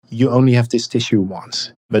you only have this tissue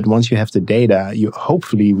once. But once you have the data,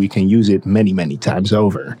 hopefully we can use it many, many times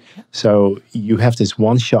over. So you have this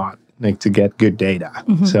one shot to get good data.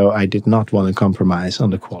 So I did not want to compromise on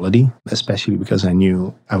the quality, especially because I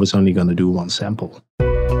knew I was only going to do one sample.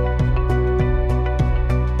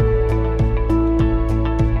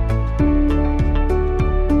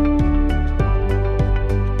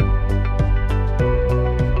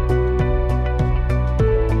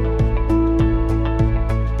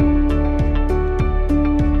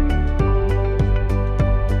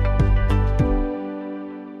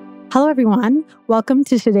 Hello, everyone. Welcome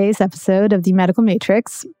to today's episode of The Medical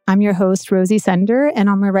Matrix. I'm your host, Rosie Sender, and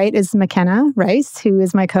on my right is McKenna Rice, who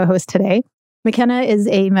is my co-host today. McKenna is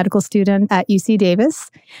a medical student at UC Davis,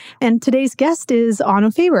 and today's guest is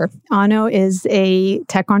Onno Faber. Onno is a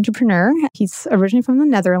tech entrepreneur. He's originally from the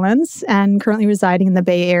Netherlands and currently residing in the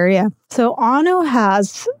Bay Area. So Onno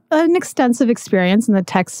has an extensive experience in the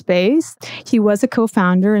tech space. He was a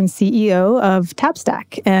co-founder and CEO of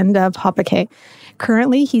Tapstack and of Hoppakay.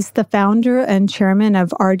 Currently, he's the founder and chairman of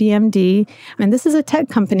RDMD, and this is a tech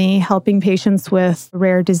company helping patients with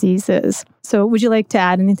rare diseases. So would you like to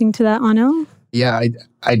add anything to that, Onno? Yeah,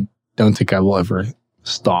 I don't think I will ever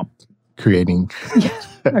stop creating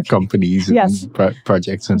companies and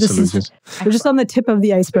projects and solutions. We're just on the tip of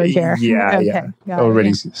the iceberg here. Yeah.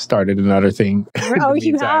 Already started another thing. Oh,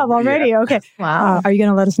 you have already? Yeah. Okay. Wow. Are you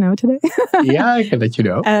going to let us know today? Yeah, I can let you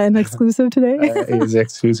know. An exclusive today? It's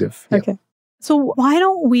exclusive. Yeah. Okay. So why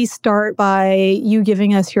don't we start by you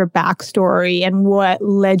giving us your backstory and what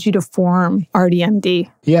led you to form RDMD?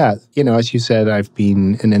 Yeah, as you said, I've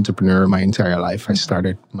been an entrepreneur my entire life. I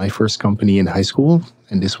started my first company in high school,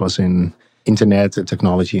 and this was in internet,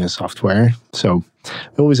 technology, and software. So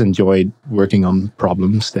I always enjoyed working on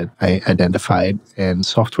problems that I identified, and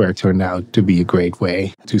software turned out to be a great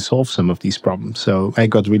way to solve some of these problems. So I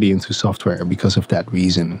got really into software because of that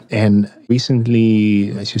reason. And recently,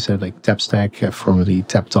 as you said, Tapstack, formerly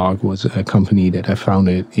TapTalk, was a company that I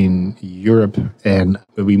founded in Europe. And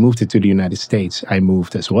when we moved it to the United States, I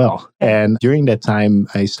moved as well. And during that time,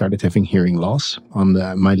 I started having hearing loss on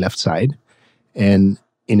my left side. And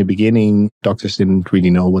in the beginning, doctors didn't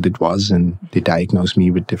really know what it was, and they diagnosed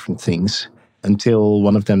me with different things until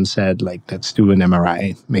one of them said, let's do an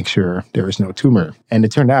MRI, make sure there is no tumor. And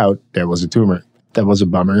it turned out there was a tumor. That was a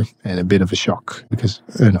bummer and a bit of a shock because,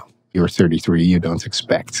 you're 33, you don't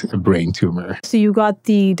expect a brain tumor. So you got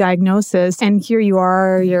the diagnosis, and here you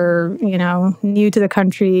are, you're, new to the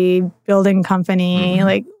country, building a company.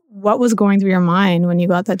 Mm-hmm. What was going through your mind when you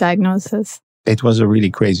got that diagnosis? It was a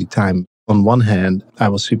really crazy time. On one hand, I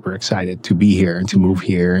was super excited to be here and to move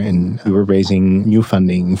here. And we were raising new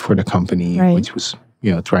funding for the company, which was,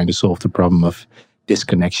 trying to solve the problem of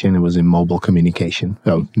disconnection. It was in mobile communication,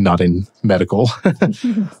 so not in medical.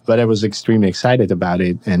 But I was extremely excited about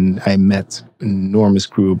it. And I met an enormous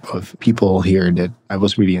group of people here that I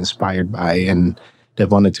was really inspired by and that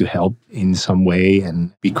wanted to help in some way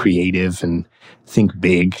and be creative and think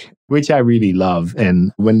big, which I really love.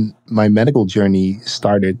 And when my medical journey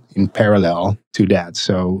started in parallel to that,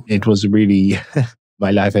 so it was really,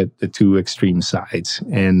 my life had the two extreme sides.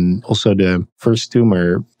 And also the first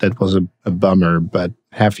tumor, that was a bummer, but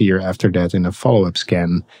half a year after that in a follow-up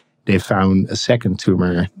scan, they found a second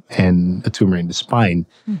tumor and a tumor in the spine.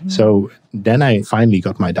 Mm-hmm. So then I finally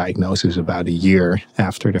got my diagnosis about a year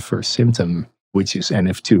after the first symptom, which is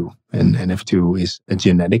NF2. And NF2 is a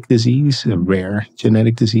genetic disease, a rare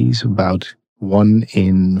genetic disease. About 1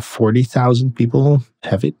 in 40,000 people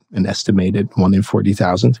have it, an estimated 1 in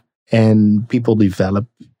 40,000. And people develop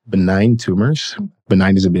benign tumors.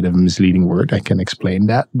 Benign is a bit of a misleading word. I can explain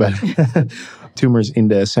that. But tumors in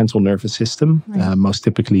the central nervous system, most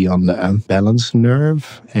typically on the balance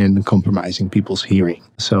nerve and compromising people's hearing.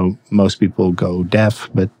 So most people go deaf,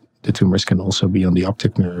 but the tumors can also be on the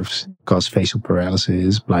optic nerves, cause facial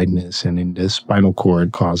paralysis, blindness, and in the spinal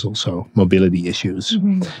cord cause also mobility issues.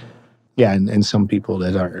 Mm-hmm. Yeah, and some people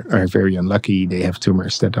that are very unlucky, they have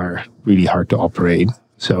tumors that are really hard to operate.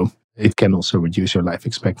 So it can also reduce your life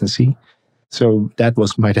expectancy. So that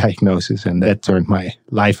was my diagnosis, and that turned my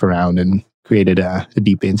life around and created a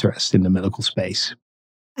deep interest in the medical space.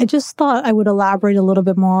 I just thought I would elaborate a little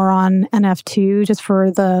bit more on NF2 just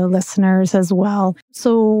for the listeners as well.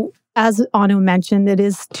 So as Onno mentioned, it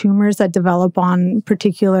is tumors that develop on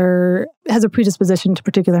has a predisposition to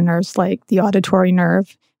particular nerves like the auditory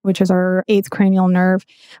nerve, which is our 8th cranial nerve.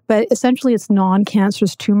 But essentially, it's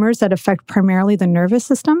non-cancerous tumors that affect primarily the nervous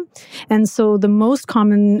system. And so the most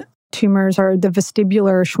common tumors are the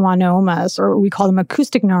vestibular schwannomas, or we call them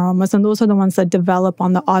acoustic neuromas, and those are the ones that develop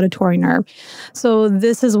on the auditory nerve. So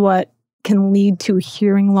this is what can lead to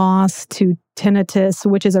hearing loss, to tinnitus,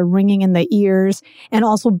 which is a ringing in the ears, and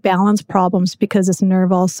also balance problems because this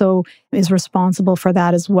nerve also is responsible for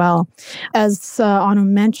that as well. As Anu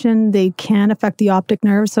mentioned, they can affect the optic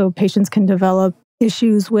nerve, so patients can develop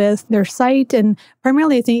issues with their sight. And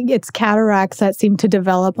primarily, I think it's cataracts that seem to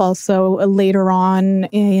develop also later on,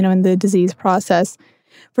 in the disease process.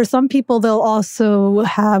 For some people, they'll also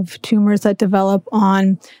have tumors that develop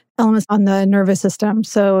on elements on the nervous system.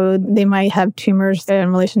 So they might have tumors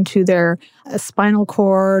in relation to their spinal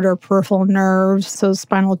cord or peripheral nerves, so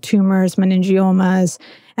spinal tumors, meningiomas,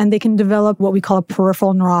 and they can develop what we call a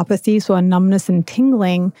peripheral neuropathy, so a numbness and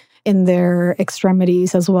tingling in their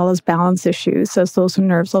extremities, as well as balance issues, as those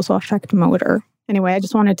nerves also affect motor. Anyway, I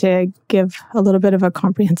just wanted to give a little bit of a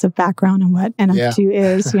comprehensive background on what NF2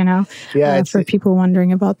 is, for people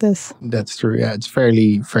wondering about this. That's true. Yeah, it's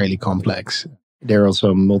fairly complex. There are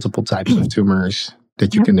also multiple types of tumors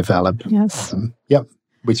that you can develop. Yes.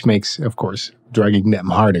 Which makes, of course, drugging them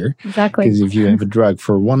harder. Exactly. Because if you have a drug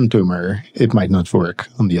for one tumor, it might not work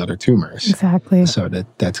on the other tumors. Exactly. So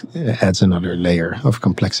that adds another layer of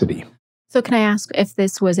complexity. So can I ask if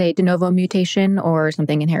this was a de novo mutation or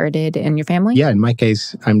something inherited in your family? Yeah, in my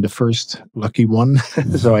case, I'm the first lucky one.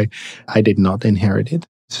 So I did not inherit it.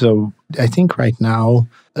 So I think right now,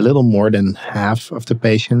 a little more than half of the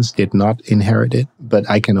patients did not inherit it, but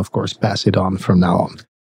I can, of course, pass it on from now on.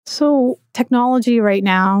 So technology right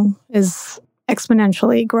now is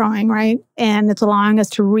exponentially growing, right? And it's allowing us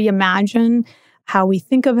to reimagine how we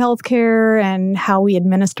think of healthcare and how we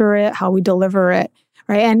administer it, how we deliver it,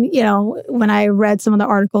 right? And, when I read some of the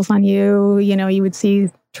articles on you, you would see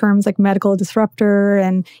terms like medical disruptor.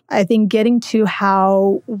 And I think getting to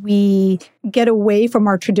how we get away from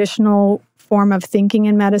our traditional form of thinking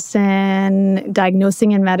in medicine,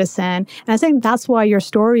 diagnosing in medicine. And I think that's why your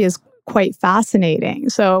story is quite fascinating.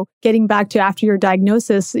 So getting back to after your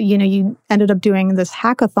diagnosis, you ended up doing this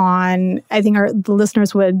hackathon. I think the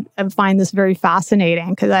listeners would find this very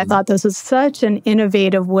fascinating because I thought this was such an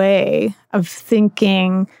innovative way of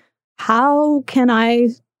thinking, how can I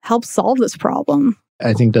help solve this problem?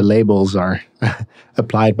 I think the labels are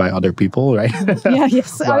applied by other people, right?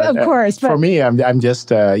 Yes, of course. But for me, I'm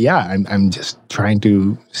just I'm just trying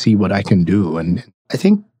to see what I can do. And I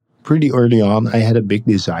think pretty early on, I had a big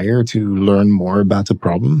desire to learn more about the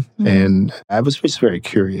problem. And I was just very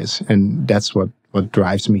curious. And that's what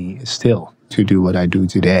drives me still to do what I do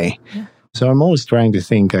today. Yeah. So I'm always trying to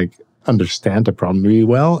think, understand the problem really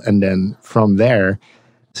well. And then from there,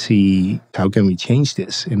 see how can we change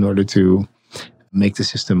this in order to make the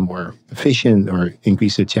system more efficient or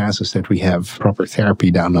increase the chances that we have proper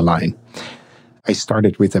therapy down the line. I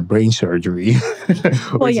started with a brain surgery.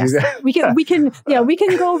 Well, yes, we can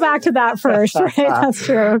go back to that first, right? That's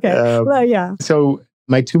true. Okay. So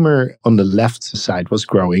my tumor on the left side was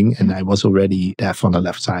growing, and I was already deaf on the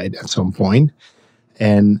left side at some point.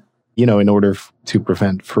 And in order to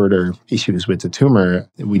prevent further issues with the tumor,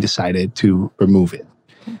 we decided to remove it.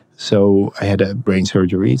 So I had a brain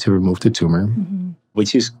surgery to remove the tumor,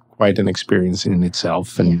 which is quite an experience in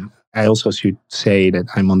itself. And I also should say that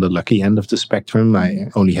I'm on the lucky end of the spectrum.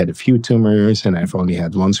 I only had a few tumors and I've only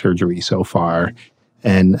had one surgery so far.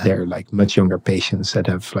 And they're much younger patients that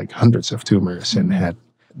have hundreds of tumors and had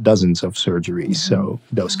dozens of surgeries. So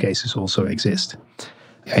those cases also exist.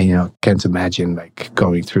 I can't imagine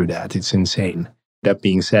going through that. It's insane. That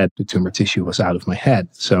being said, the tumor tissue was out of my head.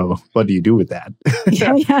 So what do you do with that?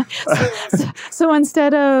 So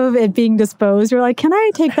instead of it being disposed, you're like, can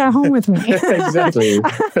I take that home with me? Exactly.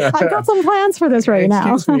 I've got some plans for this right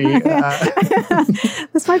now. Excuse me.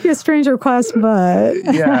 This might be a strange request, but...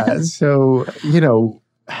 So,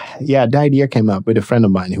 the idea came up with a friend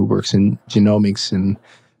of mine who works in genomics and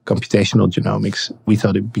computational genomics. We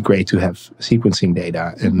thought it'd be great to have sequencing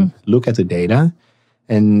data and look at the data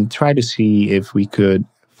and try to see if we could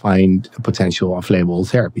find a potential off-label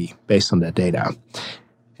therapy based on that data.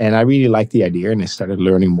 And I really liked the idea, and I started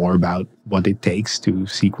learning more about what it takes to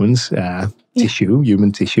sequence tissue,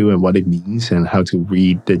 human tissue, and what it means, and how to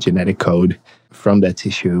read the genetic code from that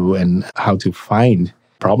tissue, and how to find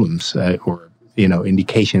problems or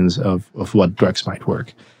indications of what drugs might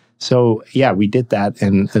work. So we did that,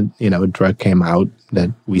 and a drug came out that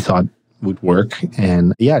we thought would work,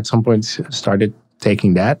 and at some point started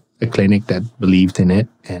taking that, a clinic that believed in it,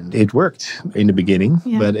 and it worked in the beginning.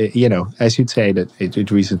 But, I should say that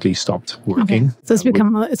it recently stopped working. Okay. So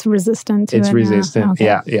it's resistant to it. It's resistant,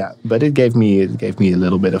 okay. yeah. But it gave me a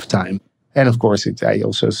little bit of time. And of course, I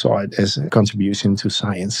also saw it as a contribution to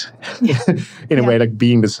science in a way,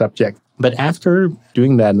 being the subject. But after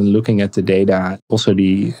doing that and looking at the data, also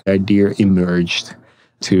the idea emerged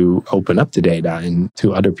to open up the data and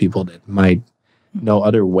to other people that might know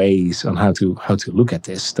other ways on how to look at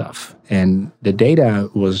this stuff. And the data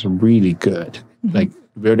was really good. Like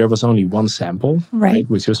there was only one sample, right,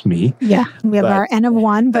 which was me. Yeah, we have our N of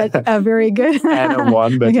 1, but a very good N of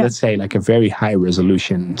 1, but let's say like a very high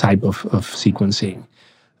resolution type of sequencing.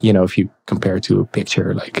 You know, if you compare it to a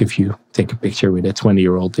picture, like if you take a picture with a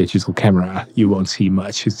 20-year-old digital camera, you won't see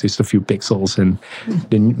much. It's just a few pixels, and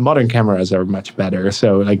the modern cameras are much better.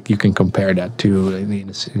 So like you can compare that to in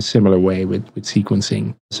a similar way with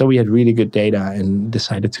sequencing. So we had really good data and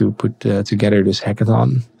decided to put together this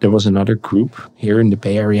hackathon. There was another group here in the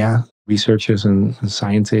Bay Area, researchers and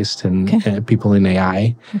scientists and people in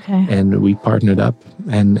AI. And we partnered up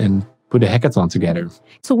and put a hackathon together.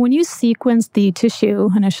 So when you sequenced the tissue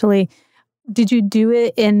initially, did you do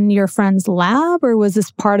it in your friend's lab, or was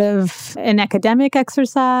this part of an academic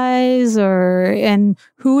exercise? And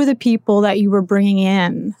who were the people that you were bringing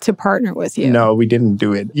in to partner with you? No, we didn't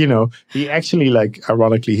do it. You know, he actually, like,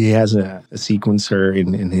 ironically, he has a sequencer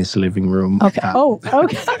in his living room. Okay.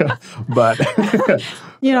 But...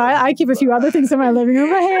 You know, I keep a few other things in my living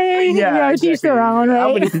room. But hey, exactly. Teach their own, right?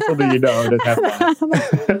 How many people do you know that have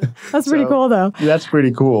that? That's pretty cool, though. That's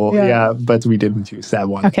pretty cool. Yeah, but we didn't use that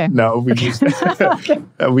one. Okay. No, we used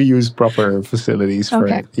we use proper facilities for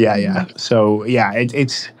it. Yeah. So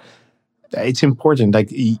it's important.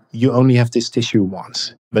 Like you only have this tissue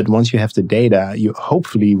once, but once you have the data,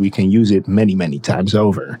 hopefully we can use it many, many times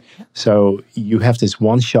over. So you have this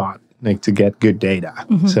one shot. Like to get good data.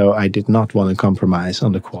 So I did not want to compromise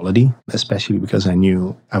on the quality, especially because I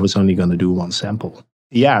knew I was only going to do one sample.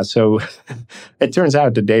 Yeah, so it turns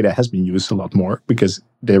out the data has been used a lot more because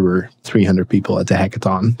there were 300 people at the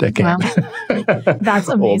hackathon that came. Wow. That's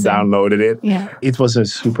amazing. All downloaded it. Yeah. It was a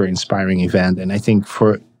super inspiring event. And I think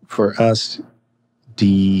for us,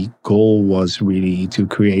 the goal was really to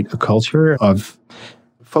create a culture of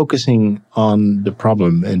focusing on the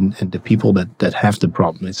problem and the people that have the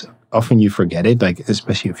problem. It's often you forget it, like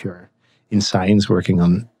especially if you're in science working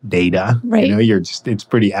on data, right? You know, it's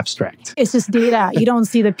pretty abstract. It's just data. You don't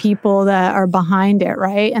see the people that are behind it,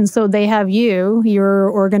 right? And so they have you're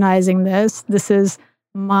organizing this. This is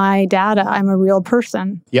my data. I'm a real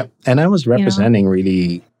person. Yep. And I was representing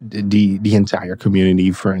really the entire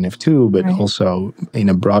community for NF2, but also in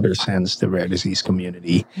a broader sense, the rare disease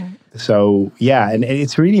community. Right. So and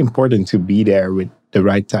it's really important to be there with the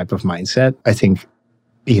right type of mindset. I think,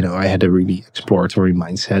 you know, I had a really exploratory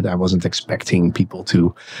mindset. I wasn't expecting people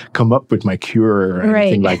to come up with my cure or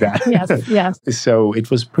anything like that. Yes. So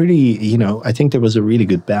it was pretty, you know, I think there was a really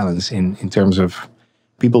good balance in terms of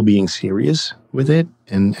people being serious with it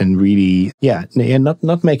and really,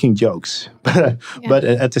 not making jokes, but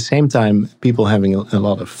at the same time, people having a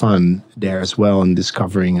lot of fun there as well and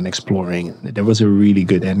discovering and exploring. There was a really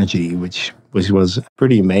good energy, which was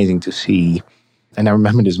pretty amazing to see. And I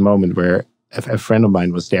remember this moment where a friend of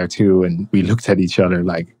mine was there too, and we looked at each other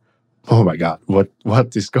like, oh my God, what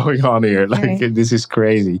is going on here? Like, this is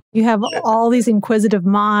crazy. You have all these inquisitive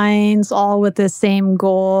minds, all with the same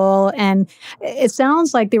goal. And it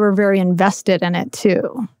sounds like they were very invested in it too.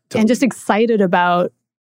 Totally. And just excited about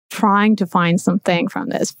trying to find something from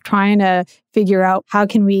this, trying to figure out how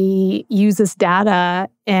can we use this data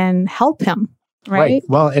and help him, right?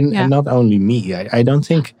 Well, and not only me. I don't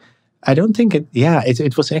think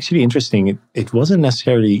it was actually interesting. It wasn't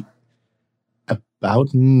necessarily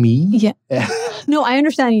about me. Yeah. No, I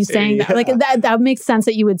understand you saying that. Like that makes sense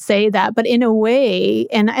that you would say that. But in a way,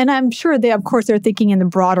 and I'm sure they're thinking in the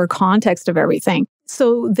broader context of everything.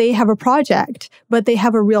 So they have a project, but they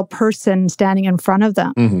have a real person standing in front of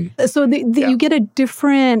them. Mm-hmm. So you get a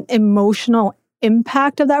different emotional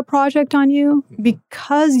impact of that project on you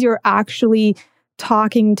because you're actually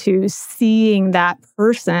seeing that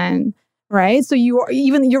person. Right. So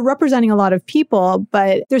you're representing a lot of people,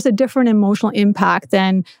 but there's a different emotional impact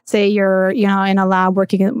than say you're, in a lab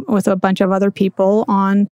working with a bunch of other people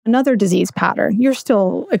on another disease pattern. You're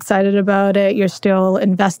still excited about it. You're still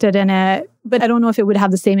invested in it. But I don't know if it would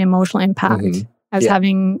have the same emotional impact as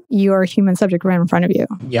having your human subject right in front of you.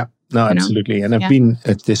 Yeah. No, absolutely. And I've been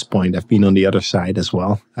at this point, I've been on the other side as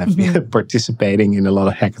well. I've been participating in a lot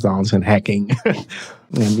of hackathons and hacking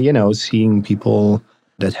and, seeing people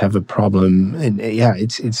that have a problem. And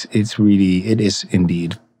it is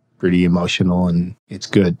indeed pretty emotional and it's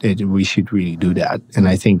good. We should really do that. And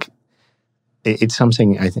I think it's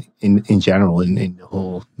something I think in general, in the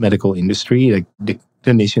whole medical industry, like the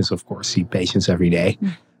clinicians, of course, see patients every day.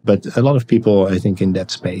 But a lot of people, I think, in that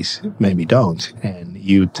space maybe don't. And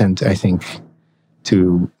you tend, I think,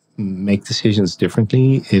 to make decisions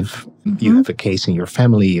differently if you have a case in your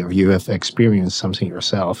family or you have experienced something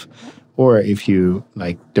yourself, or if you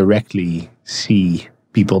like directly see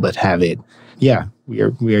people that have it. Yeah, we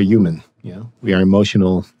are human. We are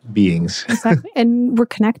emotional beings. Exactly. And we're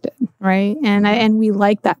connected, right? And we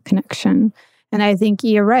like that connection. And I think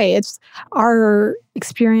you're right. It's our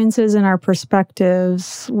experiences and our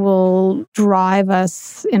perspectives will drive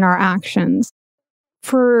us in our actions.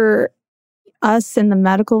 For us in the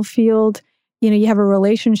medical field, you have a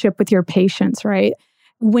relationship with your patients, right?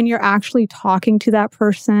 When you're actually talking to that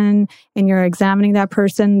person and you're examining that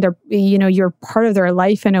person, you're part of their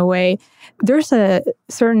life in a way. There's a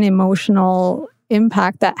certain emotional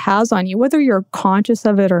impact that has on you, whether you're conscious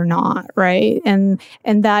of it or not, right? And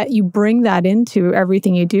that you bring that into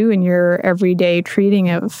everything you do in your everyday treating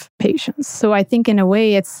of patients. So I think in a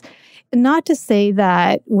way, it's not to say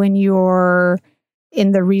that when you're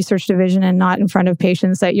in the research division and not in front of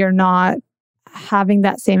patients that you're not having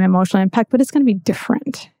that same emotional impact, but it's going to be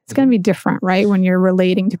different. It's going to be different, right? When you're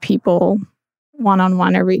relating to people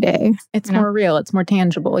one-on-one every day. It's more real. It's more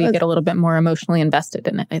tangible. You get a little bit more emotionally invested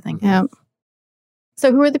in it, I think. Yeah.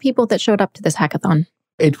 So who are the people that showed up to this hackathon?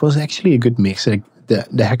 It was actually a good mix. Like the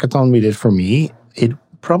hackathon we did for me, it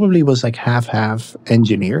probably was like half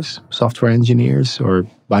engineers, software engineers or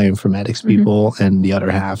bioinformatics people, and the other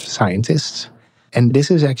half scientists. And this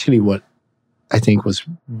is actually what I think was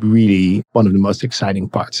really one of the most exciting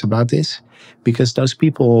parts about this, because those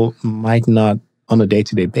people might not on a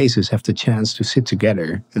day-to-day basis have the chance to sit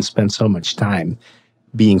together and spend so much time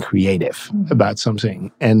being creative about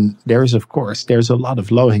something. And there's a lot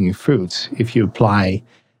of low-hanging fruits if you apply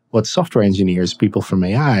what software engineers, people from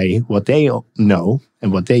AI, what they know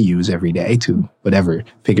and what they use every day to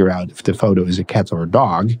figure out if the photo is a cat or a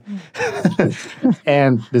dog.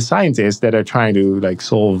 And the scientists that are trying to like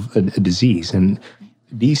solve a disease. And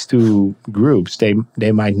these two groups,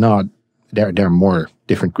 they might not, there are more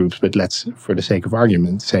different groups, but let's, for the sake of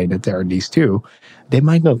argument, say that there are these two. They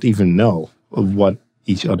might not even know what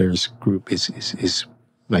each other's group is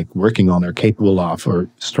like working on or capable of or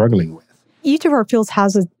struggling with. Each of our fields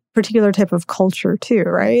has a particular type of culture too,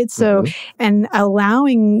 right? So, and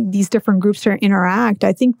allowing these different groups to interact,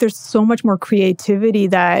 I think there's so much more creativity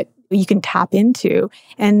that you can tap into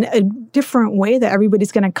and a different way that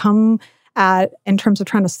everybody's going to come at in terms of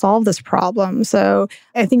trying to solve this problem. So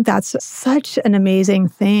I think that's such an amazing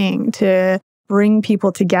thing to bring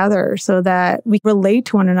people together so that we relate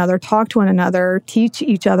to one another, talk to one another, teach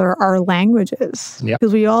each other our languages.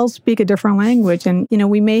 Because we all speak a different language. And,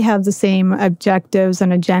 we may have the same objectives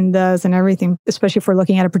and agendas and everything, especially if we're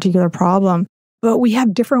looking at a particular problem. But we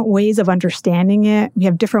have different ways of understanding it. We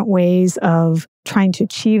have different ways of trying to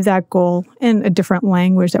achieve that goal in a different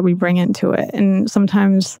language that we bring into it. And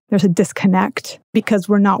sometimes there's a disconnect because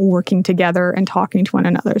we're not working together and talking to one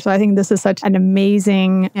another. So I think this is such an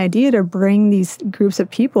amazing idea to bring these groups of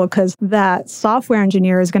people, because that software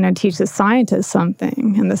engineer is going to teach the scientist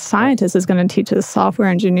something, and the scientist is going to teach the software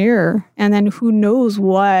engineer. And then who knows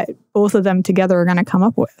what both of them together are going to come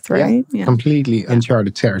up with, right? Completely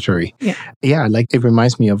uncharted territory. Like it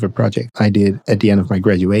reminds me of a project I did at the end of my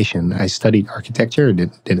graduation. I studied architecture.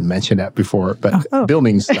 Didn't mention that before, but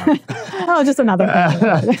building stuff. Just another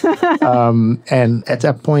thing. And at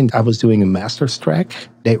that point, I was doing a master's track.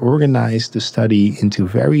 They organized the study into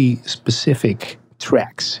very specific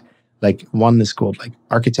tracks. Like one is called like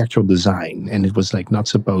architectural design, and it was like not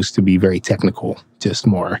supposed to be very technical, just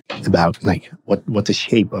more about like what the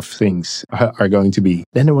shape of things are going to be.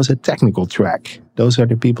 Then there was a technical track. Those are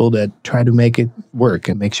the people that try to make it work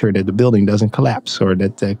and make sure that the building doesn't collapse or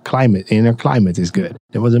that the inner climate is good.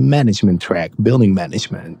 There was a management track, building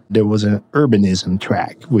management. There was an urbanism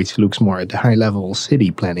track, which looks more at the high level city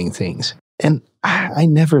planning things. And I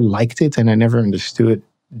never liked it and I never understood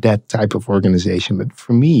that type of organization. But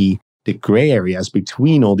for me, the gray areas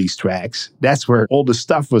between all these tracks, that's where all the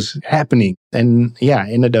stuff was happening. And I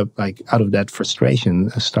ended up like out of that frustration,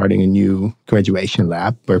 starting a new graduation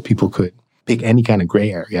lab where people could pick any kind of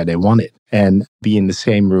gray area they wanted and be in the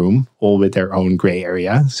same room, all with their own gray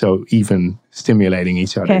area. So even stimulating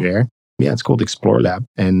each other there. Yeah, it's called Explore Lab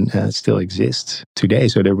and it still exists today.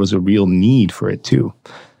 So there was a real need for it too.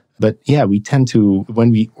 But we tend to, when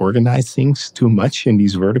we organize things too much in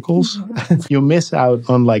these verticals, you miss out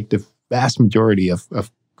on like the vast majority of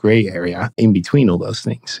gray area in between all those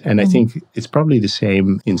things. And I think it's probably the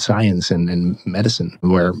same in science and medicine,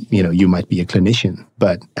 where, you might be a clinician.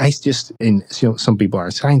 But some people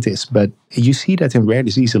are scientists, but you see that in rare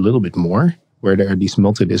disease a little bit more, where there are these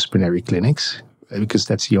multidisciplinary clinics. because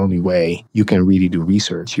that's the only way you can really do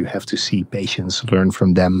research. You have to see patients, learn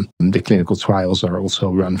from them. The clinical trials are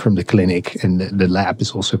also run from the clinic, and the lab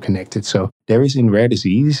is also connected. So there is in rare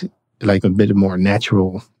disease like a bit more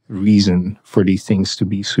natural reason for these things to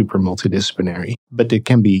be super multidisciplinary. But it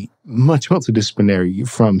can be much multidisciplinary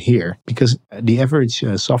from here, because the average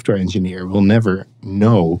software engineer will never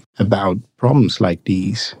know about problems like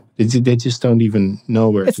these. They just don't even know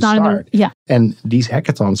where to start. And these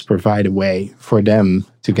hackathons provide a way for them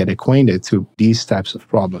to get acquainted to these types of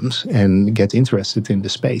problems and get interested in the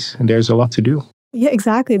space. And there's a lot to do. Yeah,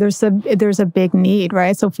 exactly. There's a big need,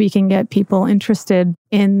 right? So if we can get people interested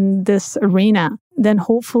in this arena, then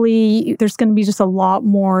hopefully there's going to be just a lot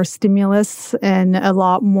more stimulus and a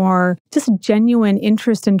lot more just genuine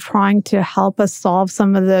interest in trying to help us solve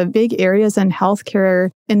some of the big areas in healthcare,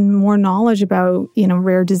 and more knowledge about,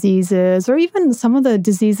 rare diseases, or even some of the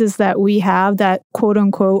diseases that we have that quote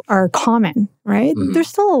unquote are common, right? Mm-hmm. There's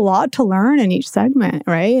still a lot to learn in each segment,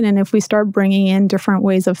 right? And if we start bringing in different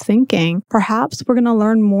ways of thinking, perhaps we're going to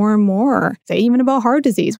learn more and more, say even about heart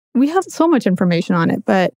disease. We have so much information on it,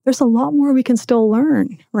 but there's a lot more we can still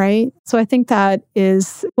learn, right? So I think that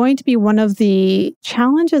is going to be one of the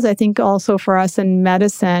challenges, I think, also for us in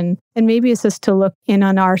medicine. And maybe it's just to look in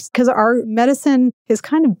on because our medicine has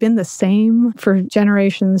kind of been the same for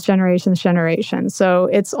generations. So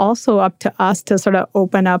it's also up to us to sort of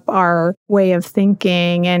open up our way of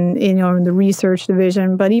thinking and, in the research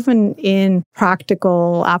division, but even in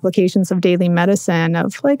practical applications of daily medicine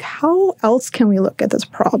of like, how else can we look at this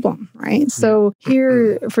problem, right? So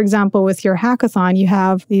here, for example, with your hackathon, you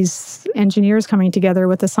have these engineers coming together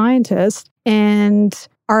with a scientist and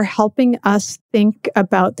are helping us think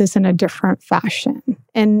about this in a different fashion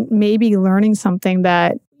and maybe learning something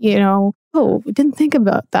that, we didn't think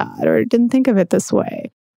about that or didn't think of it this way.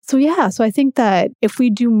 So I think that if we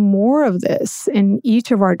do more of this in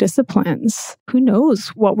each of our disciplines, who knows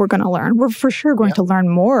what we're going to learn? We're for sure going to learn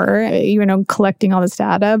more, collecting all this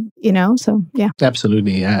data, so yeah.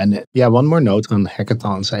 Absolutely, yeah. And one more note on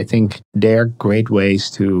hackathons. I think they're great ways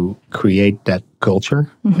to create that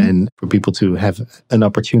culture and for people to have an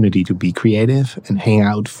opportunity to be creative and hang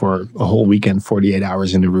out for a whole weekend, 48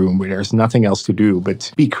 hours in the room where there's nothing else to do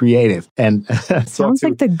but be creative. And sounds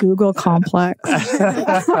like the Google complex.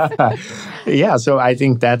 Yeah, so I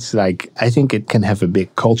think I think it can have a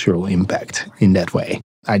big cultural impact in that way.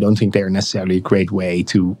 I don't think they're necessarily a great way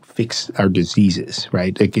to fix our diseases,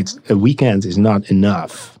 right? Like a weekend is not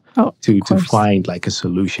enough to find like a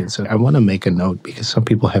solution. So I want to make a note, because some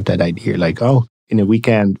people have that idea like, in a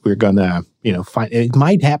weekend, we're going to, find, it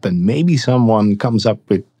might happen. Maybe someone comes up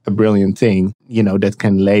with a brilliant thing, that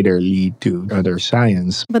can later lead to other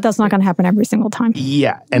science. But that's not going to happen every single time.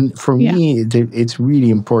 Yeah. And for me, it's really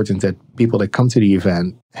important that people that come to the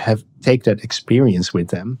event take that experience with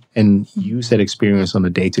them and use that experience on a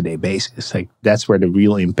day-to-day basis. Like that's where the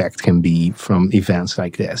real impact can be from events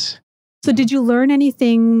like this. So did you learn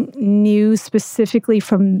anything new specifically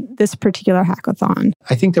from this particular hackathon?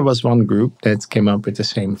 I think there was one group that came up with the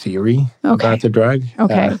same theory about the drug.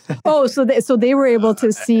 Okay. So they were able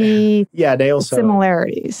to see they also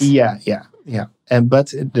similarities. Yeah.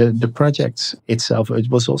 But the project itself,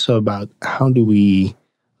 it was also about how do we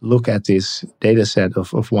look at this data set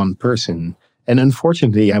of one person. And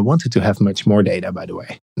unfortunately, I wanted to have much more data, by the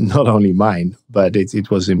way. Not only mine, but it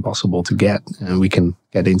was impossible to get. And we can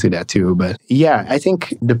get into that too. But I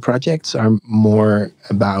think the projects are more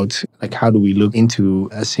about like how do we look into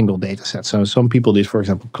a single data set. So some people did, for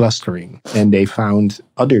example, clustering. And they found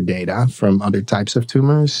other data from other types of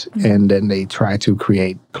tumors. And then they try to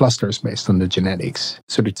create clusters based on the genetics.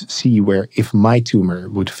 So to see where if my tumor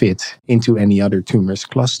would fit into any other tumor's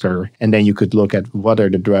cluster. And then you could look at what are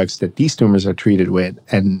the drugs that these tumors are treated with.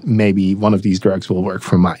 And maybe one of these drugs will work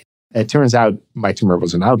for mine. It turns out my tumor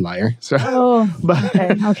was an outlier. So,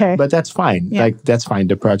 okay. But that's fine. Yeah. Like that's fine.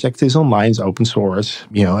 The project is online, it's open source.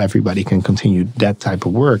 Everybody can continue that type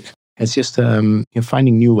of work. It's just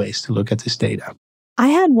finding new ways to look at this data. I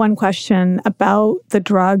had one question about the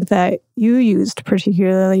drug that you used,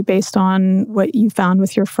 particularly based on what you found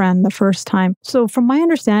with your friend the first time. So from my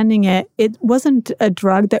understanding, it wasn't a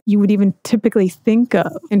drug that you would even typically think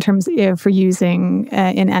of in terms of for using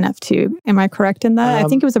in NF2. Am I correct in that? I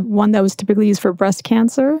think it was one that was typically used for breast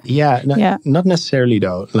cancer. Not necessarily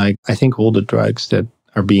though. Like I think all the drugs that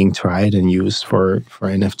are being tried and used for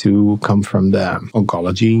NF2 come from the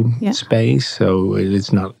oncology space. So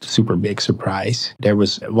it's not a super big surprise. There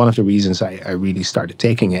was one of the reasons I really started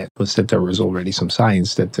taking it was that there was already some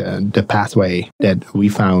science that the pathway that we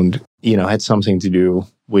found, had something to do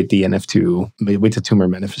with the NF2, with the tumor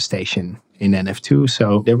manifestation in NF2.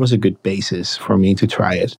 So there was a good basis for me to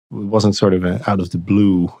try it. It wasn't sort of out of the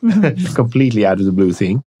blue, completely out of the blue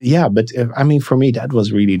thing. Yeah, but I mean, for me,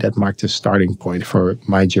 that marked a starting point for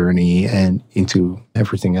my journey and into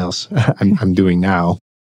everything else I'm doing now.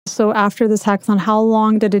 So after this hackathon, how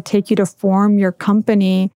long did it take you to form your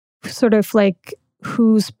company? Sort of like,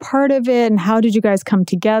 who's part of it and how did you guys come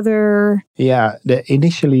together? Yeah,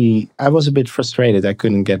 initially I was a bit frustrated. I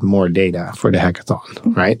couldn't get more data for the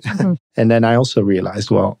hackathon, right? And then I also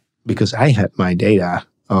realized, well, because I had my data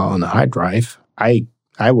on a hard drive, I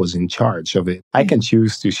was in charge of it. I can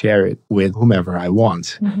choose to share it with whomever I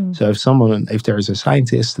want. So if there is a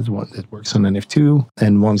scientist that works on NF2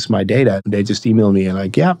 and wants my data, they just email me and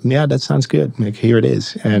like, yeah, that sounds good. Like, here it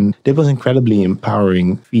is. And it was incredibly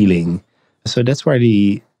empowering feeling. So that's where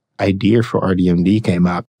the idea for RDMD came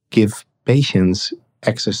up. Give patients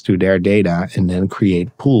access to their data and then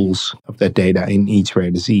create pools of that data in each rare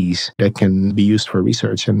disease that can be used for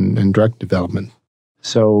research and drug development.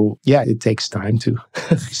 So yeah, it takes time to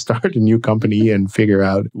start a new company and figure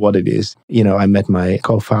out what it is. I met my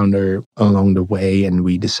co-founder along the way and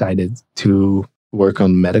we decided to work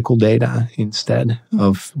on medical data instead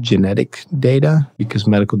of genetic data, because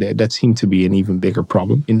medical data, that seemed to be an even bigger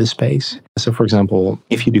problem in the space. So for example,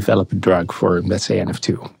 if you develop a drug for, let's say,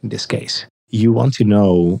 NF2, in this case, you want to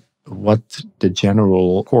know what the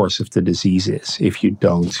general course of the disease is if you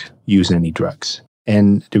don't use any drugs.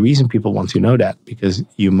 And the reason people want to know that, because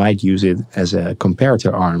you might use it as a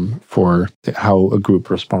comparator arm for how a group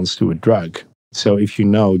responds to a drug. So if you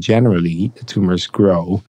know generally the tumors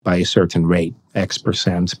grow by a certain rate,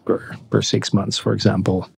 X% per 6 months, for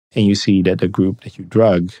example, and you see that the group that you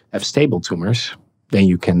drug have stable tumors, then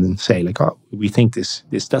you can say like, oh, we think this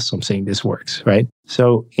does something, this works, right?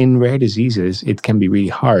 So in rare diseases, it can be really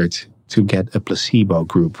hard to get a placebo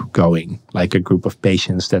group going, like a group of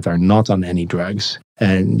patients that are not on any drugs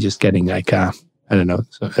and just getting like a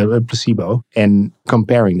placebo and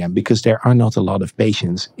comparing them, because there are not a lot of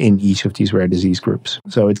patients in each of these rare disease groups.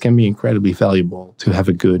 So it can be incredibly valuable to have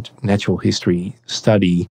a good natural history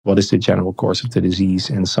study. What is the general course of the disease?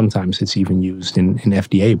 And sometimes it's even used in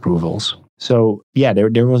FDA approvals. So yeah,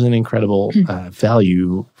 there was an incredible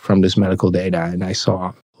value from this medical data. And I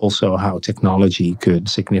saw also how technology could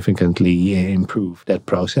significantly improve that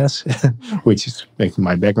process, which is like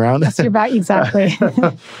my background. That's your background, exactly.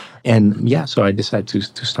 And yeah, so I decided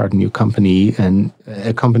to start a new company, and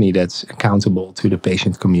a company that's accountable to the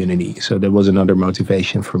patient community. So that was another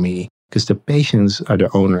motivation for me, because the patients are the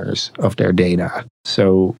owners of their data.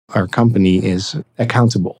 So our company is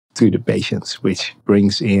accountable to the patients, which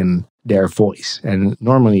brings in their voice. And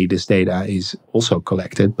normally this data is also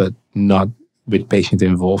collected, but not with patient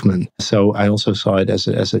involvement. So I also saw it as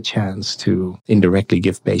a chance to indirectly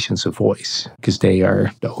give patients a voice, because they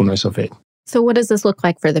are the owners of it. So what does this look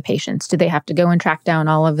like for the patients? Do they have to go and track down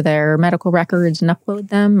all of their medical records and upload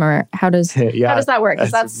them? Or how does that work?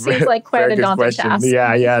 Because that seems like quite a daunting task.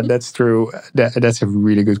 Yeah, that's true. That's a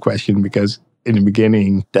really good question, because in the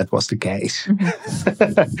beginning, that was the case.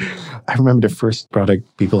 I remember the first product,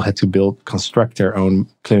 people had to construct their own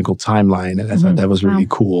clinical timeline. And I thought that was really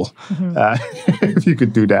cool. If you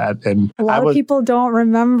could do that. And a lot of people don't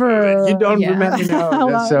remember. You don't remember,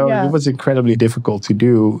 no. So it was incredibly difficult to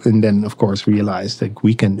do. And then, of course, realized that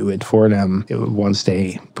we can do it for them once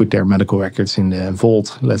they put their medical records in the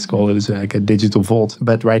vault. Let's call it like a digital vault.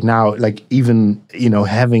 But right now, like even,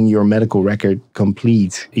 having your medical record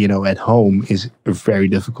complete, at home is a very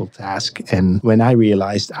difficult task. And when I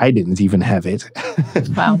realized I didn't even have it,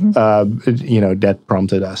 wow. That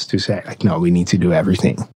prompted us to say, like, no, we need to do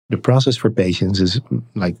everything. The process for patients is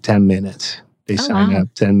like 10 minutes. They sign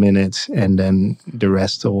up 10 minutes, and then the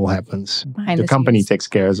rest all happens. The company takes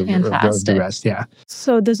care of the rest. Yeah.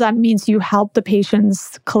 So does that mean you help the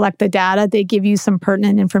patients collect the data? They give you some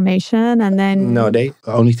pertinent information, and then... No, the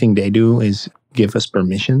only thing they do is give us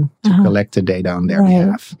permission to collect the data on their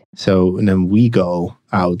behalf. So and then we go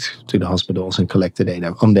out to the hospitals and collect the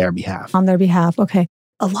data on their behalf. On their behalf. Okay.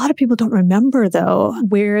 A lot of people don't remember, though,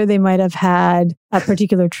 where they might have had a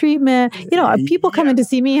particular treatment. People come in to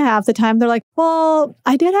see me half the time. They're like, well,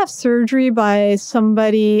 I did have surgery by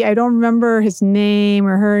somebody. I don't remember his name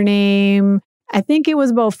or her name. I think it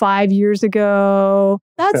was about 5 years ago.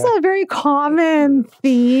 That's a very common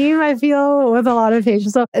theme, I feel, with a lot of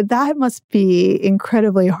patients. So that must be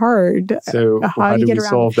incredibly hard. So how do we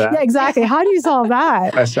solve that? Yeah, exactly. How do you solve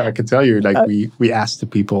that? So I can tell you, we ask the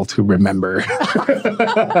people to remember.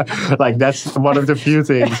 That's one of the few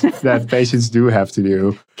things that patients do have to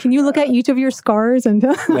do. Can you look at each of your scars and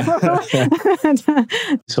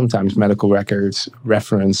sometimes medical records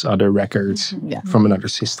reference other records from another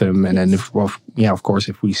system, and then of course,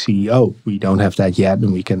 if we see we don't have that yet,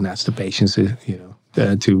 then we can ask the patients to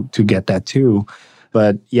get that too.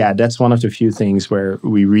 But that's one of the few things where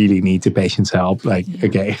we really need the patient's help.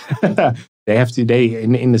 Okay.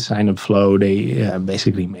 In the sign-up flow, they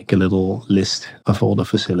basically make a little list of all the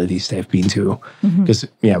facilities they've been to. Because,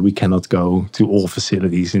 we cannot go to all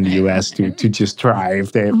facilities in the U.S. to just try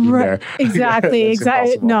if they have been there. Exactly.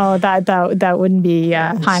 No, that wouldn't be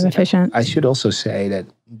time efficient. I should also say that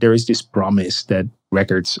there is this promise that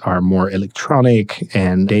records are more electronic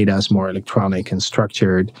and data is more electronic and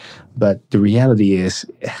structured. But the reality is,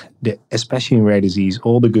 especially in rare disease,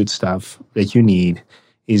 all the good stuff that you need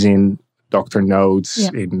is in doctor notes,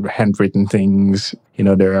 in handwritten things.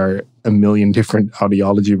 There are a million different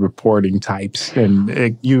audiology reporting types,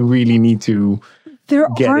 and you really need to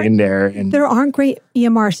get in there. And there aren't great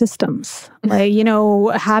EMR systems.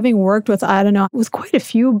 Having worked with, it was quite a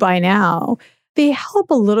few by now. They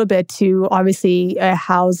help a little bit to obviously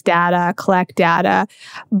house data, collect data,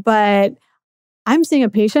 but I'm seeing a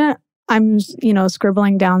patient, I'm,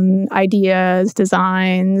 scribbling down ideas,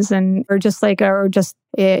 designs, or just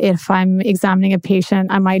if I'm examining a patient,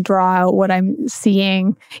 I might draw out what I'm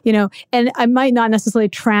seeing, and I might not necessarily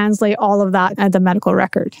translate all of that at the medical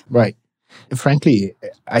record. Right. Frankly,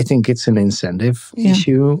 I think it's an incentive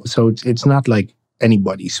issue. So it's not like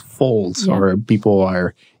anybody's fault or people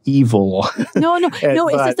are evil. No. It's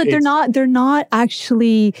just that they're not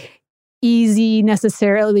actually easy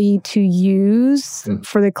necessarily to use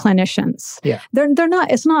for the clinicians. Yeah. They're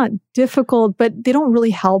not, it's not difficult, but they don't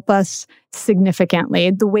really help us significantly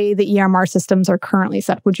the way the EMR systems are currently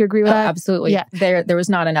set. Would you agree with that? Absolutely. Yeah. There was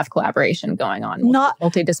not enough collaboration going on.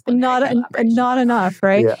 Multidisciplinary not enough,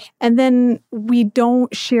 right? Yeah. And then we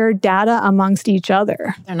don't share data amongst each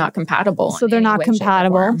other. They're not compatible. So they're not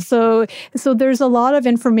compatible. So there's a lot of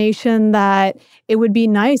information that it would be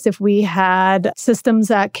nice if we had systems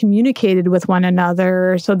that communicated with one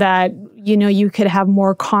another so that, you could have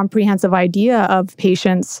more comprehensive idea of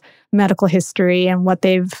patients' medical history and what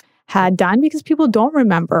they've had done, because people don't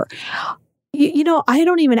remember. I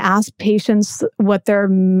don't even ask patients what their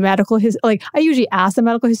medical history, I usually ask the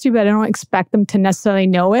medical history, but I don't expect them to necessarily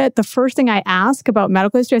know it. The first thing I ask about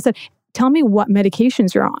medical history, I said, tell me what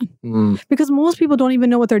medications you're on. Because most people don't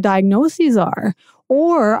even know what their diagnoses are.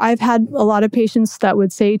 Or I've had a lot of patients that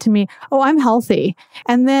would say to me, "Oh, I'm healthy,"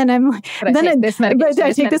 and then I'm like, I take this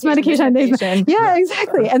medication. Yeah,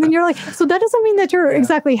 exactly. And then you're like, so that doesn't mean that you're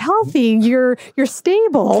exactly healthy. You're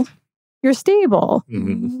stable. You're stable,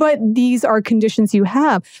 but these are conditions you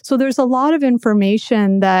have. So there's a lot of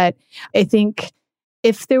information that I think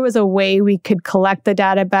if there was a way we could collect the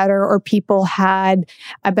data better, or people had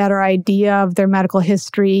a better idea of their medical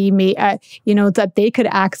history, that they could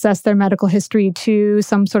access their medical history to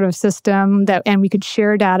some sort of system and we could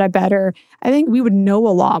share data better, I think we would know a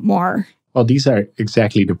lot more. Well, these are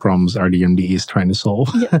exactly the problems RDMD is trying to solve.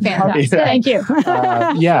 Fantastic. Thank you.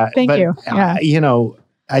 Thank you. Yeah.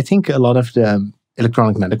 I think a lot of the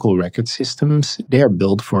electronic medical record systems, they are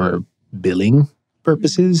built for billing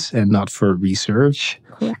purposes and not for research.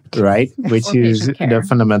 Correct. Right? Which is the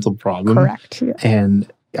fundamental problem. Correct. Yeah. And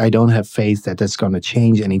I don't have faith that that's going to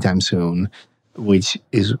change anytime soon, which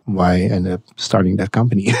is why I ended up starting that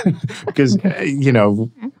company. Because,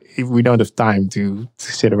 if we don't have time to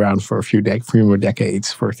sit around for a few more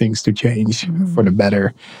decades for things to change for the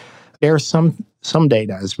better. There are some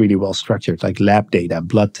data is really well structured, like lab data,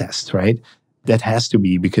 blood tests, right? That has to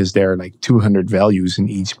be because there are like 200 values in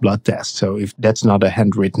each blood test. So if that's not a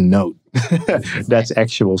handwritten note, that's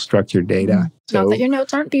actual structured data. So, not that your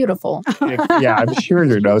notes aren't beautiful. Yeah, I'm sure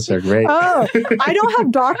your notes are great. Oh, I don't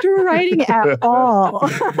have doctor writing at all.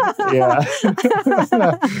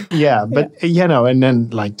 Yeah, but and then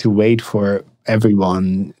to wait for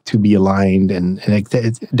everyone to be aligned and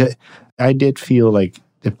I did feel like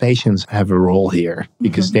the patients have a role here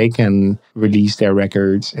because they can release their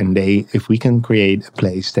records, and if we can create a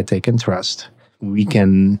place that they can trust, we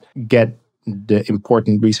can get the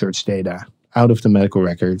important research data out of the medical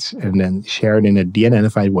records and then share it in a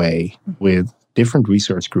de-identified way with different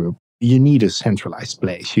research group. You need a centralized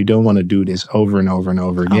place. You don't want to do this over and over and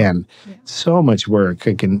over again. Yeah. So much work.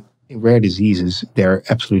 In rare diseases, there are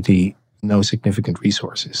absolutely no significant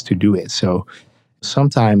resources to do it. So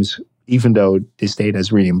sometimes, even though this data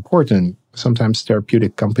is really important, sometimes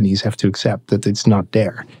therapeutic companies have to accept that it's not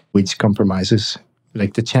there, which compromises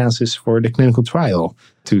like the chances for the clinical trial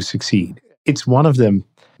to succeed. It's one of the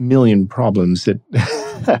million problems that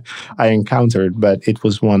I encountered, but it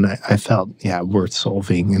was one I felt, worth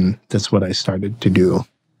solving. And that's what I started to do.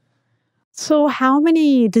 So how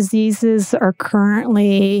many diseases are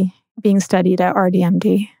currently being studied at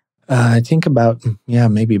RDMD? I think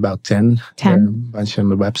maybe about 10. 10? There are a bunch on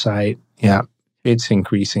the website. Yeah, it's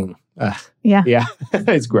increasing.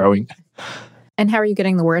 It's growing. And how are you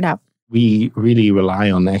getting the word out? We really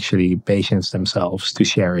rely on actually patients themselves to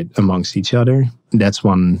share it amongst each other. That's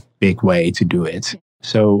one big way to do it.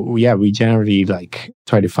 So we generally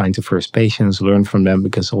try to find the first patients, learn from them,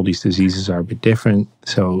 because all these diseases are a bit different.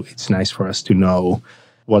 So it's nice for us to know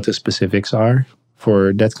what the specifics are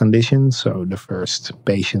for that condition. So the first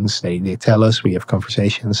patients, they tell us, we have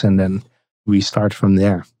conversations, and then we start from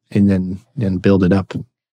there and then build it up.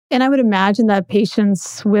 And I would imagine that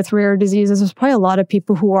patients with rare diseases, there's probably a lot of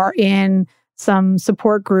people who are in some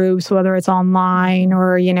support groups, whether it's online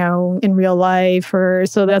or, in real life,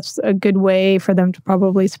 so that's a good way for them to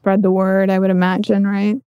probably spread the word, I would imagine,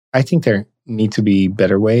 right? I think there need to be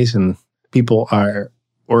better ways, and people are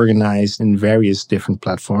organized in various different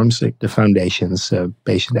platforms, like the foundations,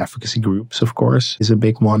 patient advocacy groups, of course, is a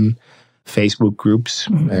big one. Facebook groups,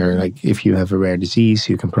 where if you have a rare disease,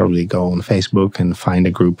 you can probably go on Facebook and find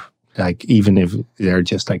a group, even if there are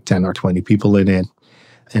just 10 or 20 people in it.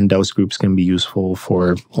 And those groups can be useful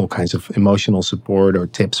for all kinds of emotional support or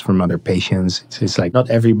tips from other patients. It's not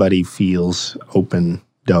everybody feels open,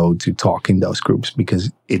 though, to talk in those groups,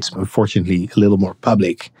 because it's unfortunately a little more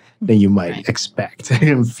public than you might expect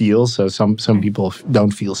and feel. So some people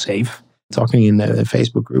don't feel safe talking in a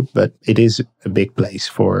Facebook group, but it is a big place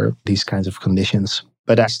for these kinds of conditions.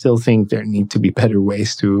 But I still think there need to be better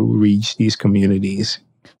ways to reach these communities.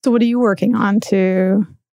 So what are you working on to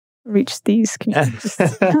reach these communities?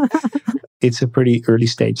 It's a pretty early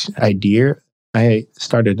stage idea. I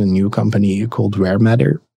started a new company called Rare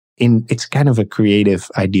Matter. It's kind of a creative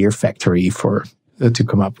idea factory to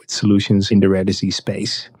come up with solutions in the rare disease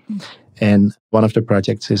space. And one of the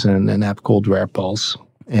projects is an app called Rare Pulse.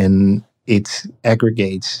 And it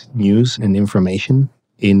aggregates news and information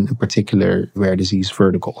in a particular rare disease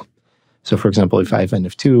vertical. So, for example, if I have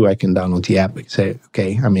NF2, I can download the app and say,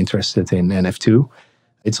 okay, I'm interested in NF2.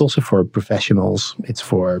 It's also for professionals. It's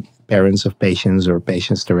for parents of patients or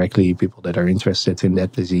patients directly, people that are interested in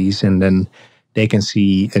that disease. And then they can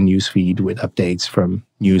see a news feed with updates from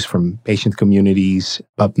news from patient communities,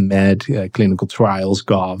 PubMed, clinical trials,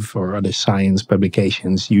 Gov, or other science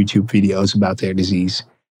publications, YouTube videos about their disease.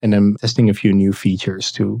 And I'm testing a few new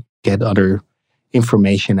features to get other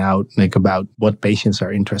information out, about what patients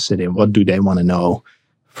are interested in, what do they want to know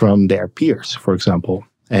from their peers, for example,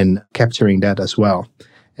 and capturing that as well.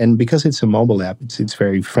 And because it's a mobile app, it's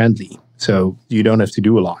very friendly. So you don't have to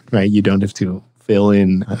do a lot, right? You don't have to fill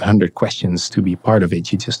in 100 questions to be part of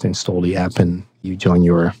it. You just install the app and you join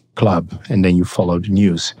your club, and then you follow the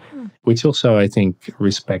news. Which also, I think,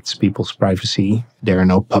 respects people's privacy. There are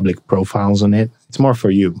no public profiles on it. It's more for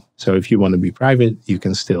you. So if you want to be private, you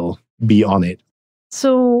can still be on it.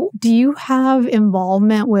 So do you have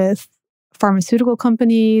involvement with pharmaceutical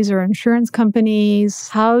companies or insurance companies?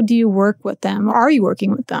 How do you work with them? Are you working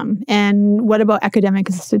with them? And what about academic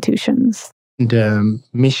institutions? The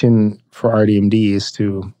mission for RDMD is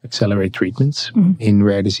to accelerate treatments in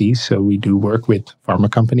rare disease. So we do work with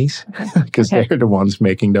pharma companies because they're the ones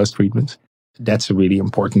making those treatments. That's a really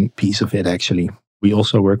important piece of it, actually. We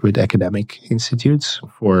also work with academic institutes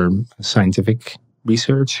for scientific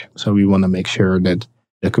research. So we want to make sure that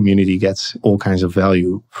the community gets all kinds of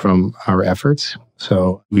value from our efforts.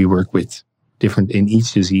 So we work with in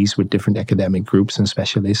each disease with different academic groups and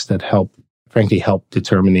specialists that help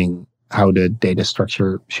determining how the data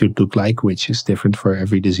structure should look like, which is different for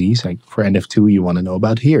every disease. Like for NF2, you want to know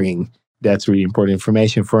about hearing. That's really important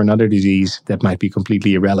information. For another disease, that might be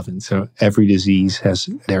completely irrelevant. So every disease has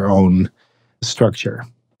their own structure.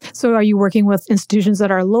 So are you working with institutions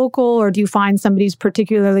that are local, or do you find somebody's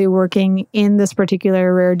particularly working in this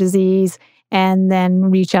particular rare disease and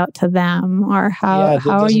then reach out to them? Or how are you? It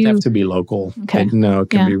doesn't have to be local. Okay. No, it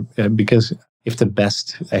can be because if the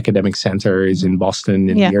best academic center is in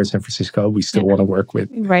Boston and here in San Francisco, we still want to work with.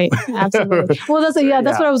 Right, absolutely. Well, that's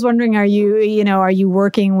what I was wondering. Are you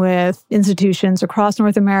working with institutions across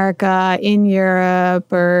North America, in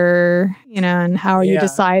Europe, or and how are you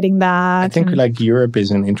deciding that? I think Europe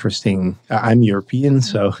is an interesting. I'm European,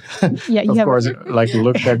 so of course,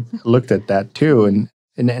 looked at that too, and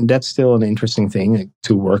And that's still an interesting thing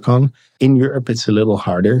to work on. In Europe, it's a little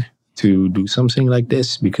harder to do something like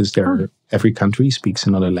this because every country speaks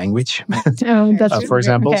another language. For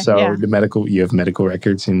example, you have medical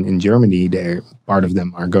records in Germany. Part of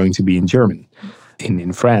them are going to be in German.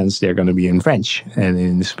 In France, they're going to be in French. And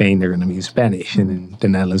in Spain, they're going to be in Spanish. And in the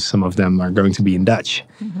Netherlands, some of them are going to be in Dutch.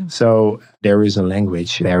 So there is a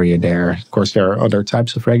language barrier there. Of course, there are other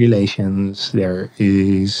types of regulations. There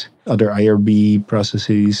is other IRB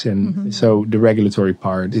processes. And so the regulatory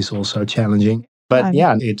part is also challenging. But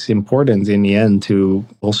it's important in the end to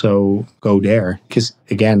also go there. Because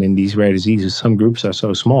again, in these rare diseases, some groups are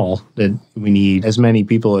so small that we need as many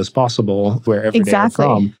people as possible wherever they're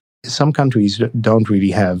from. Some countries don't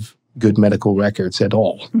really have good medical records at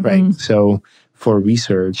all, right? So for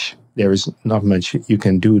research, there is not much you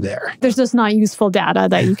can do there. There's just not useful data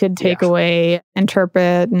that you could take away,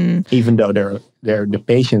 interpret. And even though the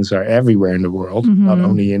patients are everywhere in the world, not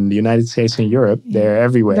only in the United States and Europe, they're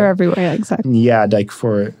everywhere. They're everywhere, exactly. Yeah, like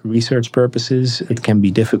for research purposes, it can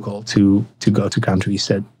be difficult to go to countries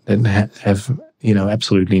that have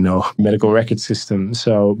absolutely no medical record system.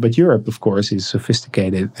 So, but Europe, of course, is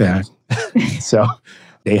sophisticated. So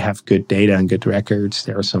they have good data and good records.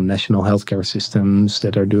 There are some national healthcare systems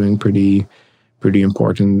that are doing pretty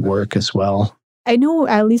important work as well. I know,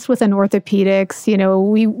 at least within orthopedics,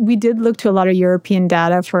 we did look to a lot of European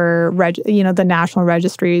data for, the national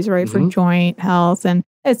registries, right, for joint health. And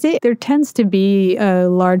I'd say there tends to be a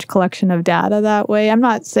large collection of data that way. I'm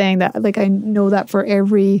not saying that, I know that for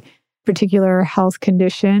every particular health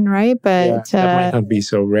condition, right? But that might not be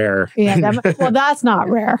so rare. That's not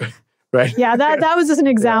rare. Right. Yeah, that was just an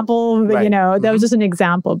example, that was just an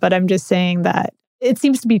example. But I'm just saying that it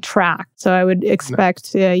seems to be tracked. So I would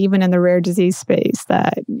expect, even in the rare disease space,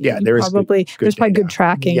 that there's probably good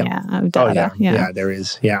tracking of data. Yeah, there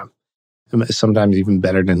is. Yeah. Sometimes even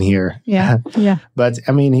better than here. Yeah. But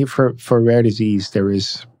I mean, for rare disease, there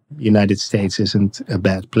is United States isn't a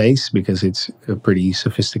bad place because it's a pretty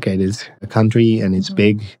sophisticated country and it's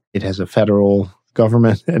big. It has a federal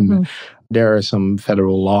government and there are some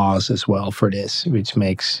federal laws as well for this, which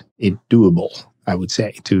makes it doable, I would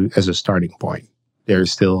say, as a starting point.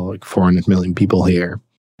 There's still 400 million people here,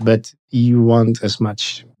 but you want as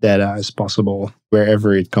much data as possible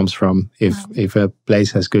wherever it comes from. If a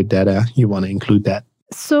place has good data, you want to include that.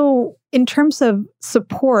 So in terms of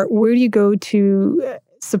support, where do you go to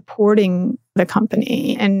supporting the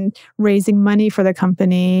company and raising money for the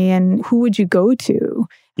company, and who would you go to?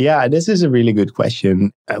 Yeah, this is a really good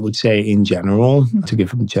question. I would say in general, to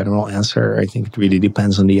give a general answer, I think it really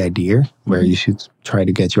depends on the idea where you should try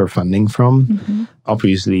to get your funding from.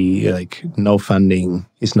 Obviously, no funding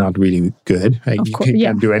is not really good. You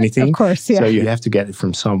can't do anything. Of course, yeah. So you have to get it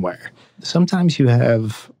from somewhere. Sometimes you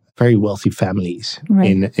have very wealthy families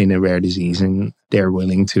in a rare disease and they're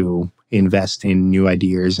willing to invest in new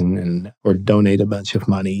ideas or donate a bunch of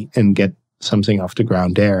money and get something off the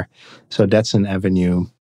ground there. So that's an avenue.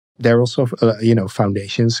 There are also,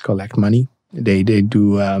 foundations collect money. They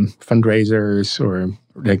do fundraisers or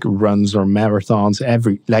runs or marathons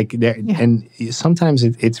and sometimes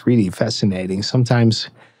it's really fascinating. Sometimes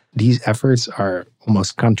these efforts are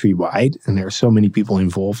almost countrywide and there are so many people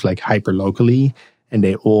involved, hyper locally, and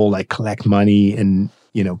they all collect money and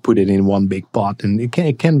put it in one big pot, and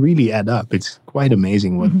it can really add up. It's quite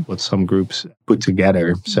amazing what some groups put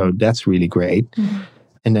together. So that's really great.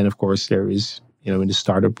 And then of course there is, in the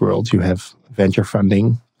startup world, you have venture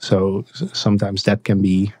funding. So sometimes that can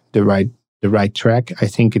be the right track. I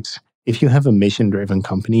think if you have a mission-driven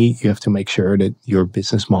company, you have to make sure that your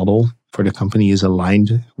business model for the company is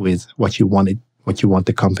aligned with what you want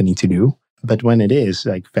the company to do. But when it is,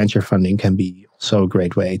 venture funding can be also a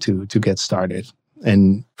great way to get started.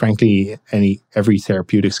 And frankly, every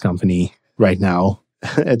therapeutics company right now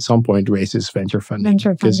at some point raises venture funding.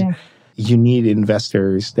 Because you need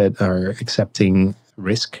investors that are accepting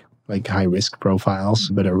risk, high risk profiles,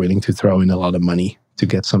 but are willing to throw in a lot of money to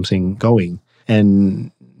get something going.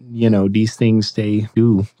 And, these things, they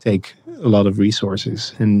do take a lot of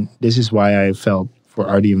resources. And this is why I felt for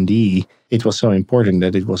RDMD, it was so important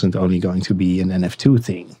that it wasn't only going to be an NF2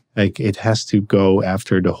 thing. It has to go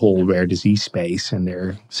after the whole rare disease space. And there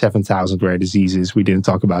are 7,000 rare diseases. We didn't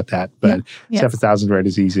talk about that, but 7,000 rare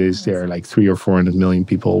diseases. There are 300 or 400 million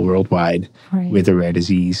people worldwide with a rare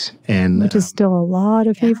disease. Which is still a lot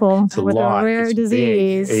of people with a rare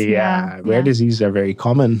disease. Rare diseases are very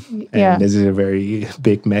common. And this is a very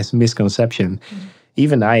big misconception.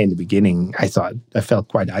 Even I, in the beginning, I felt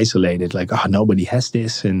quite isolated. Nobody has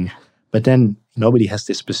this. But then nobody has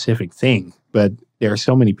this specific thing. But there are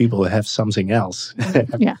so many people that have something else.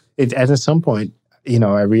 At some point,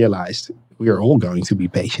 I realized we are all going to be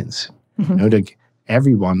patients. Like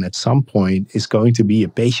everyone at some point is going to be a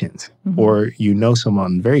patient, or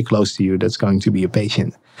someone very close to you that's going to be a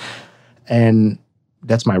patient. And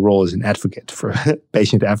that's my role as an advocate, for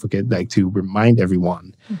patient advocate, like to remind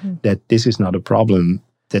everyone that this is not a problem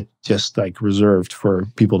that just like reserved for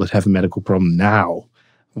people that have a medical problem now.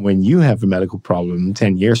 When you have a medical problem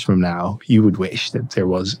 10 years from now, you would wish that there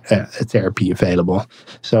was a therapy available.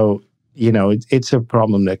 So, it's a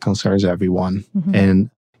problem that concerns everyone. And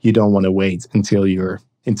you don't want to wait until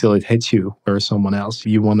it hits you or someone else.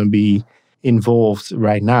 You want to be involved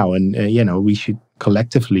right now. And, we should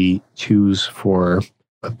collectively choose for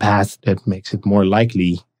a path that makes it more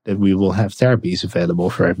likely that we will have therapies available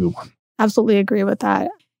for everyone. Absolutely agree with that.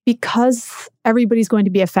 Because everybody's going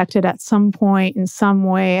to be affected at some point in some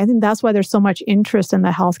way. I think that's why there's so much interest in the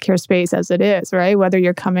healthcare space as it is, right? Whether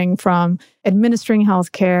you're coming from administering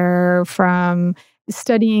healthcare, from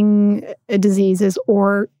studying diseases,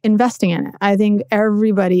 or investing in it. I think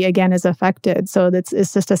everybody, again, is affected. So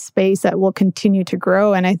it's just a space that will continue to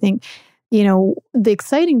grow. And I think, the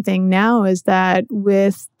exciting thing now is that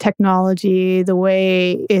with technology, the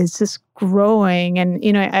way it's just growing. And,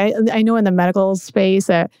 I know in the medical space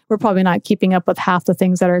that we're probably not keeping up with half the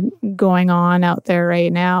things that are going on out there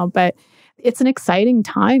right now. But it's an exciting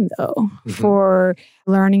time, though, for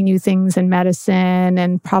learning new things in medicine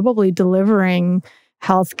and probably delivering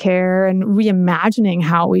healthcare and reimagining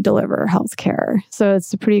how we deliver healthcare. So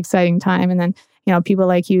it's a pretty exciting time. And then, people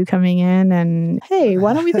like you coming in and, hey,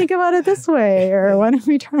 why don't we think about it this way? Or why don't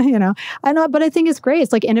we try, I know, but I think it's great.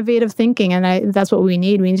 It's like innovative thinking. And that's what we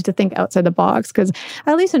need. We need to think outside the box, because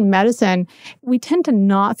at least in medicine, we tend to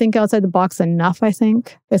not think outside the box enough, I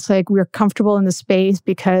think. It's like we're comfortable in the space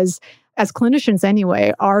because as clinicians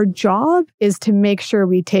anyway, our job is to make sure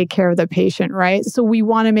we take care of the patient, right? So we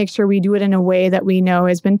want to make sure we do it in a way that we know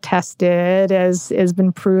has been tested, has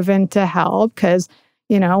been proven to help, because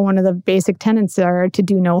one of the basic tenets are to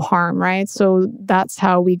do no harm, right? So that's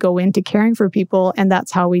how we go into caring for people, and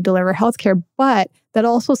that's how we deliver healthcare. But that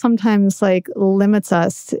also sometimes limits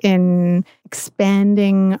us in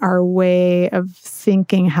expanding our way of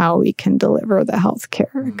thinking how we can deliver the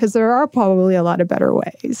healthcare, because there are probably a lot of better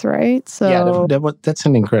ways, right? So yeah, that's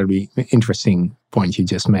an incredibly interesting point you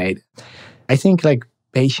just made. I think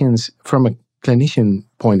patients, from a clinician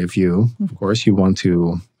point of view, of course, you want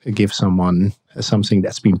to give someone something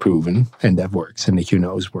that's been proven and that works and that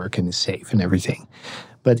is work and is safe and everything.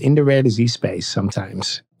 But in the rare disease space,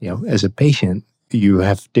 sometimes, as a patient, you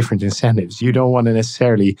have different incentives. You don't want to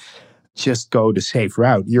necessarily just go the safe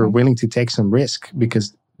route. You're willing to take some risk,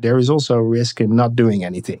 because there is also a risk in not doing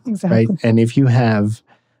anything, right? And if you have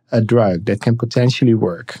a drug that can potentially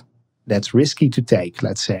work, that's risky to take,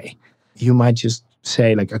 let's say, you might just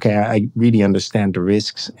say okay, I really understand the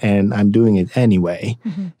risks and I'm doing it anyway.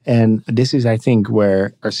 And this is, I think,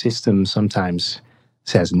 where our system sometimes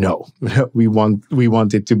says, no, we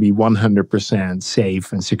want it to be 100%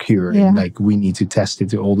 safe and secure. Yeah. And we need to test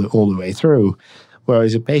it all the way through.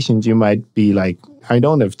 Whereas a patient, you might be I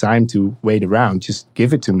don't have time to wait around. Just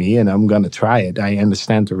give it to me and I'm going to try it. I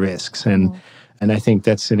understand the risks. And I think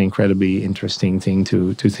that's an incredibly interesting thing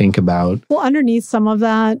to think about. Well, underneath some of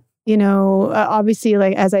that, obviously,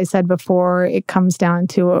 as I said before, it comes down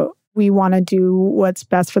to we want to do what's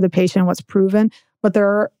best for the patient, what's proven. But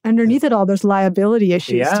underneath it all, there's liability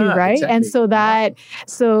issues too, right? Exactly. And so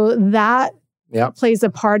that plays a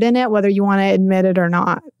part in it, whether you want to admit it or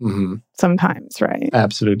not. Sometimes, right?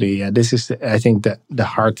 Absolutely. Yeah. This is, I think, that the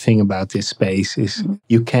hard thing about this space is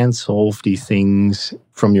you can't solve these things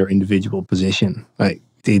from your individual position.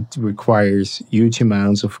 It requires huge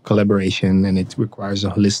amounts of collaboration, and it requires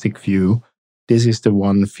a holistic view. This is the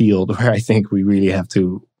one field where I think we really have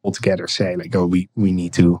to all together say, we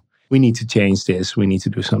need to change this. We need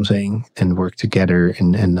to do something and work together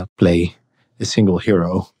and not play a single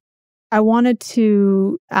hero. I wanted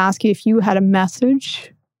to ask you if you had a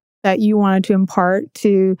message that you wanted to impart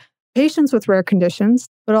to patients with rare conditions,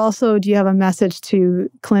 but also do you have a message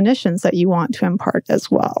to clinicians that you want to impart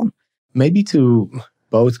as well? Maybe to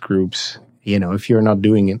both groups, if you're not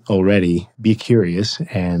doing it already, be curious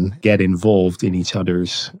and get involved in each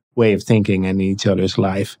other's way of thinking and each other's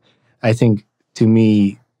life. I think, to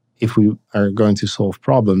me, if we are going to solve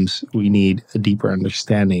problems, we need a deeper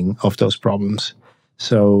understanding of those problems.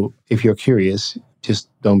 So if you're curious, just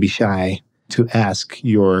don't be shy to ask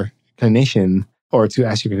your clinician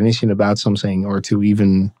about something, or to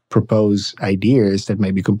even propose ideas that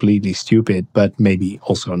may be completely stupid, but maybe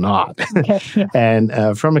also not. Okay, yeah.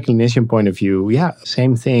 And from a clinician point of view,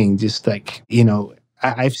 same thing. Just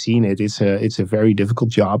I've seen it. It's a very difficult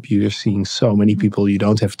job. You're seeing so many people, you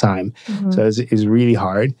don't have time. So it's really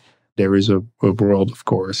hard. There is a world, of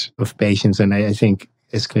course, of patients. And I think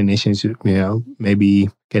as clinicians, maybe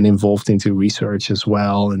get involved into research as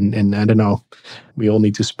well. And I don't know, we all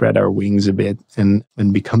need to spread our wings a bit and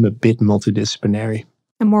become a bit multidisciplinary.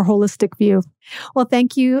 A more holistic view. Well,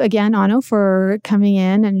 thank you again, Onno, for coming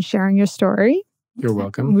in and sharing your story. You're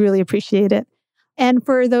welcome. Really appreciate it. And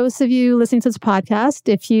for those of you listening to this podcast,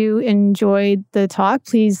 if you enjoyed the talk,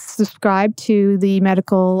 please subscribe to the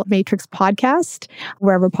Medical Matrix podcast,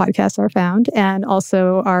 wherever podcasts are found, and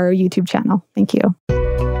also our YouTube channel. Thank you.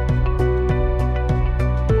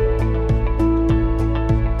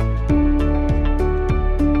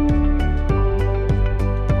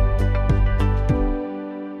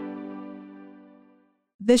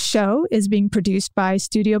 This show is being produced by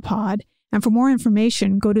Studio Pod. And for more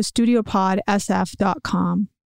information, go to studiopodsf.com.